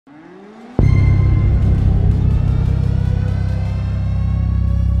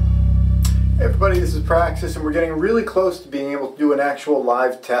everybody, this is Praxis, and we're getting really close to being able to do an actual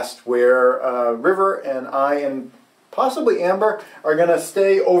live test where River and I and possibly Amber are going to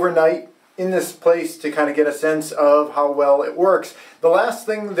stay overnight in this place to kind of get a sense of how well it works. The last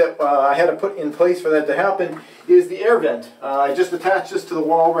thing that I had to put in place for that to happen is the air vent. I just attached this to the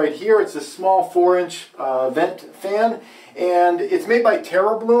wall right here. It's a small 4-inch vent fan, and it's made by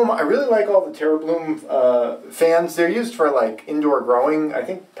TerraBloom. I really like all the TerraBloom fans. They're used for like indoor growing, I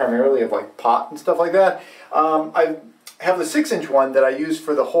think primarily of like pot and stuff like that. I have the 6-inch one that I use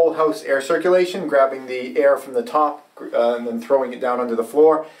for the whole house air circulation, grabbing the air from the top and then throwing it down onto the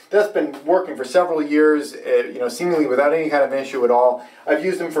floor. That's been working for several years, you know, seemingly without any kind of issue at all. I've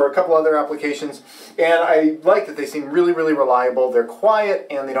used them for a couple other applications, and I like that they seem really, really reliable. They're quiet,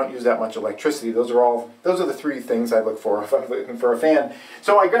 and they don't use that much electricity. Those are the three things I look for if I'm looking for a fan.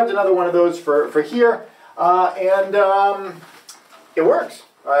 So I grabbed another one of those for here, and it works.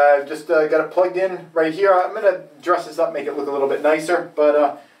 I've just got it plugged in right here. I'm going to dress this up, make it look a little bit nicer,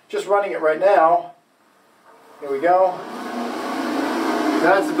 but just running it right now. Here we go.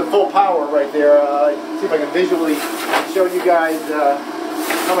 That's at the full power right there. See if I can visually show you guys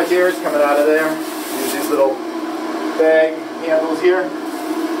how much air is coming out of there. Use these little bag handles here.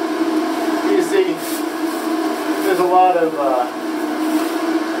 You see, there's a lot of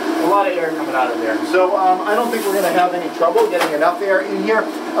air coming out of there. So I don't think we're going to have any trouble getting enough air in here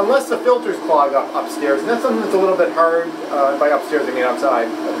unless the filters clog up upstairs. And that's something that's a little bit hard, by upstairs I mean outside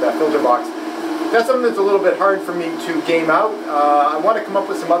of that filter box. That's something that's a little bit hard for me to game out. I want to come up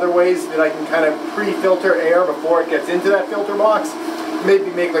with some other ways that I can kind of pre-filter air before it gets into that filter box.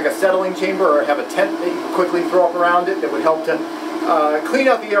 Maybe make like a settling chamber or have a tent that you can quickly throw up around it that would help to clean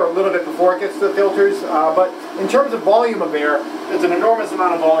out the air a little bit before it gets to the filters. But in terms of volume of air, there's an enormous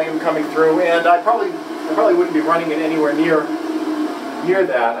amount of volume coming through, and I probably wouldn't be running it anywhere near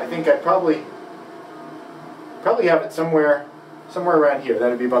that. I think I'd probably have it somewhere around here. That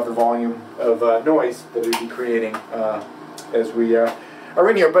would be about the volume of noise that it would be creating as we are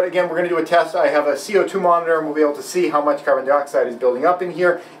in here. But again, we're going to do a test. I have a CO2 monitor, and we'll be able to see how much carbon dioxide is building up in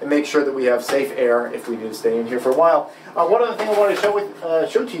here and make sure that we have safe air if we need to stay in here for a while. One other thing I want to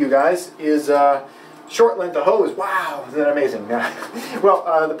show to you guys is short length of hose. Wow, isn't that amazing?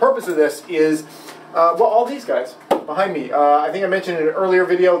 Well, the purpose of this is, well, all these guys behind me. I think I mentioned in an earlier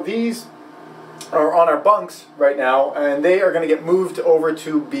video, these are on our bunks right now, and they are going to get moved over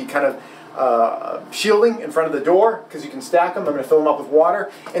to be kind of shielding in front of the door, because you can stack them. I'm going to fill them up with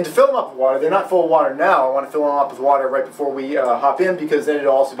water, and to fill them up with water, they're not full of water now. I want to fill them up with water right before we hop in, because then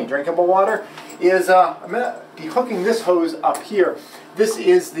it'll also be drinkable water. I'm going to be hooking this hose up here. This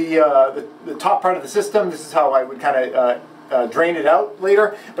is the top part of the system. This is how I would kind of drain it out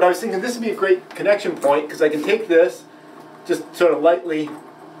later, but I was thinking this would be a great connection point, because I can take this, just sort of lightly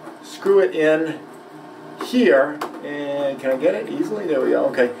screw it in here, and can I get it easily? There we go.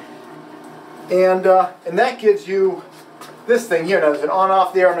 Okay, and that gives you this thing here. Now there's an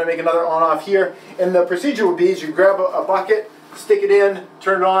on-off there. I'm going to make another on-off here, and the procedure would be is you grab a bucket, stick it in,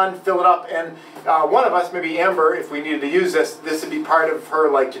 turn it on, fill it up, and one of us, maybe Amber, if we needed to use this would be part of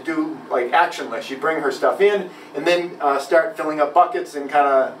her like to do like action list. She'd bring her stuff in and then start filling up buckets and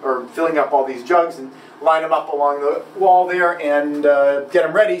or filling up all these jugs and line them up along the wall there and get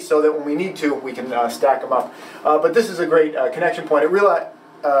them ready so that when we need to, we can stack them up. But this is a great connection point. I realized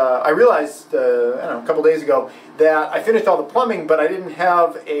I don't know, a couple days ago that I finished all the plumbing, but I didn't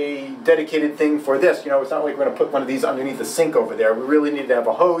have a dedicated thing for this. You know, it's not like we're going to put one of these underneath the sink over there. We really need to have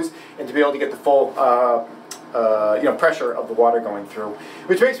a hose and to be able to get the full you know, pressure of the water going through.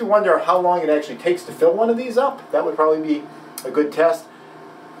 Which makes me wonder how long it actually takes to fill one of these up. That would probably be a good test.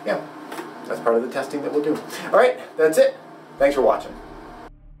 Yeah, that's part of the testing that we'll do. All right, that's it. Thanks for watching.